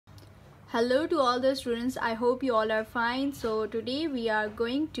Hello to all the students. I hope you all are fine. So today we are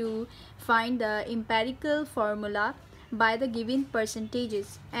going to find the empirical formula by the given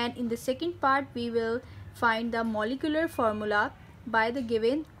percentages, and in the second part we will find the molecular formula by the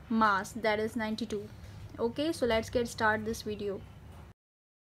given mass, that is 92. Okay, so let's get started this video.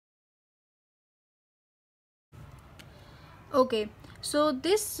 Okay, so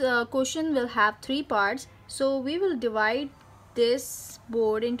this question will have three parts, so we will divide this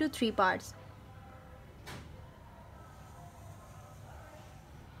board into three parts.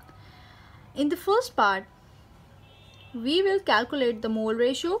 In the first part, we will calculate the mole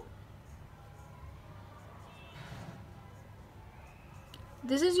ratio.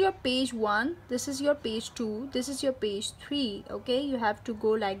 This is your page 1, this is your page 2, this is your page 3. Okay, you have to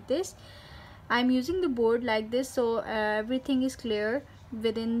go like this. I'm using the board like this so everything is clear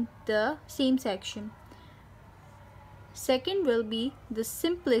within the same section. Second will be the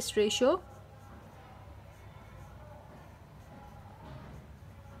simplest ratio.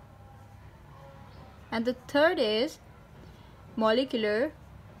 And the third is molecular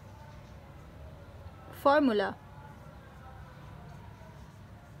formula.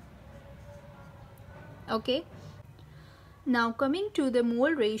 Okay, now coming to the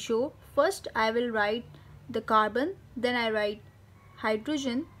mole ratio, first I will write the carbon, then I write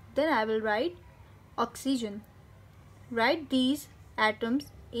hydrogen, then I will write oxygen. Write these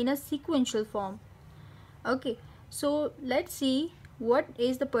atoms in a sequential form. Okay, so let's see what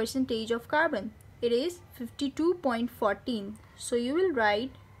is the percentage of carbon. It is 52.14. So you will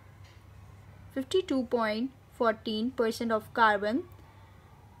write 52.14% of carbon,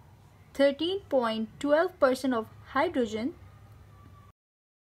 13.12% of hydrogen,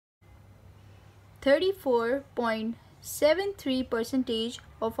 34.73%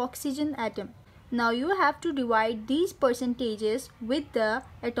 of oxygen atom. Now you have to divide these percentages with the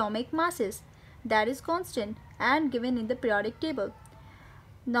atomic masses, that is constant and given in the periodic table.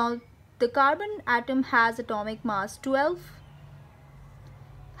 Now the carbon atom has atomic mass 12,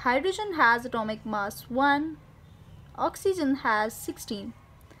 hydrogen has atomic mass 1, oxygen has 16.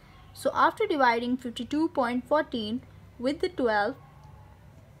 So after dividing 52.14 with the 12,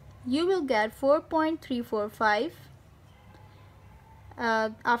 you will get 4.345.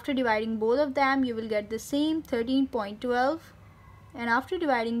 After dividing both of them, you will get the same 13.12, and after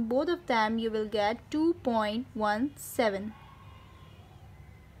dividing both of them, you will get 2.17.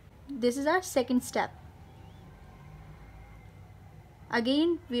 This is our second step.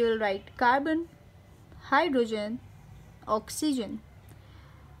 Again, we will write carbon, hydrogen, oxygen.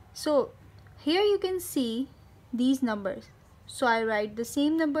 So here you can see these numbers. So I write the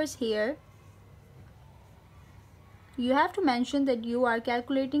same numbers here. You have to mention that you are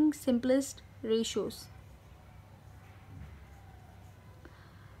calculating simplest ratios.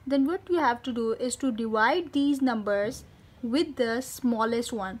 Then what you have to do is to divide these numbers with the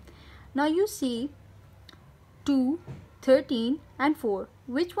smallest one. Now you see 2, 13 and 4.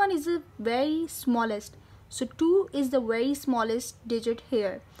 Which one is the very smallest? So 2 is the very smallest digit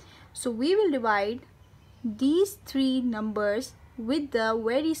here. So we will divide these three numbers with the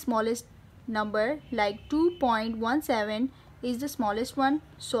very smallest number, like 2.17 is the smallest one.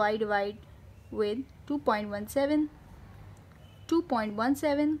 So I divide with 2.17,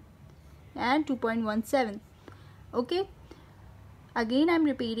 2.17 and 2.17. Okay. Again, I'm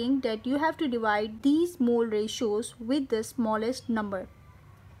repeating that you have to divide these mole ratios with the smallest number.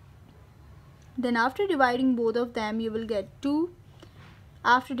 Then after dividing both of them, you will get 2.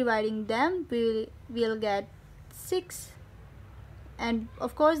 After dividing them, we'll get 6. And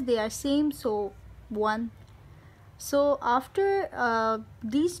of course, they are same, so 1. So after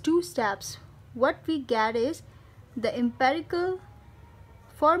these two steps, what we get is the empirical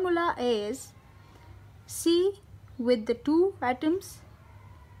formula is C with the 2 atoms,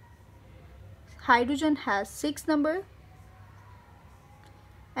 hydrogen has 6 number,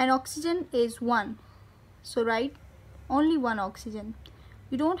 and oxygen is 1. So write only one oxygen.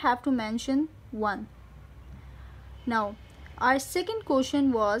 You don't have to mention 1. Now our second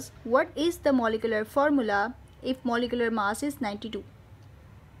question was, what is the molecular formula if molecular mass is 92?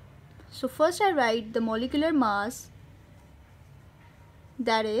 So first I write the molecular mass,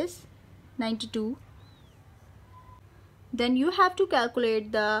 that is 92. Then you have to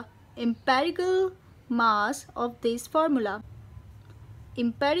calculate the empirical mass of this formula.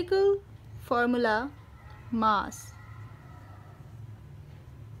 Empirical formula mass.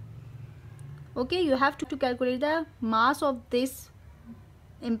 Okay, you have to calculate the mass of this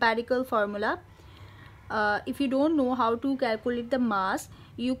empirical formula. If you don't know how to calculate the mass,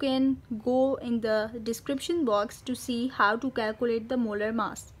 you can go in the description box to see how to calculate the molar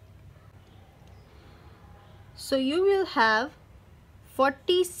mass. So you will have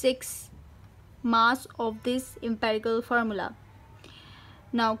 46 mass of this empirical formula.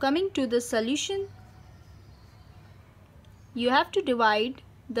 Now coming to the solution, you have to divide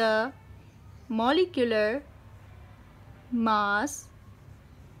the molecular mass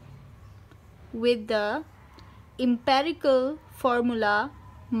with the empirical formula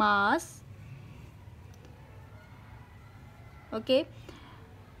mass. Okay,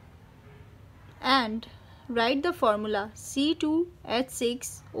 and write the formula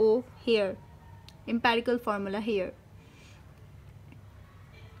C2H6O here, empirical formula here.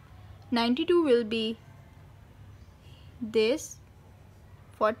 92 will be this,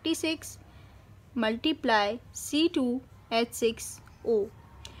 46 multiply C2H6O.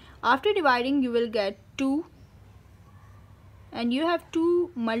 After dividing you will get 2, and you have to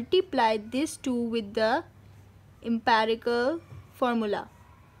multiply this 2 with the empirical formula.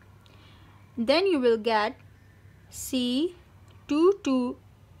 Then you will get C2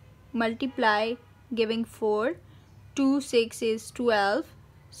 multiply giving 4, 2 6 is 12,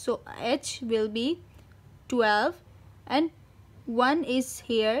 so H will be 12 and 1 is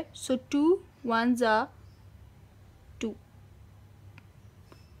here, so 2 ones are 2.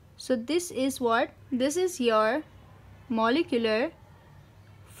 So this is what? This is your molecular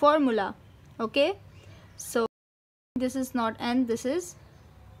formula. Okay, so this is not N, this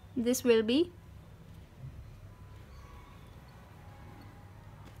will be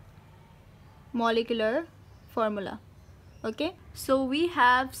molecular formula. Okay, so we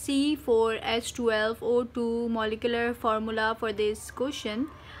have C4H12O2 molecular formula for this question,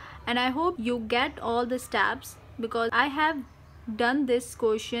 and I hope you get all the steps, because I have done this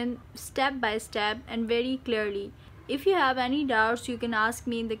question step by step and very clearly. If you have any doubts, you can ask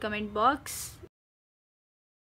me in the comment box.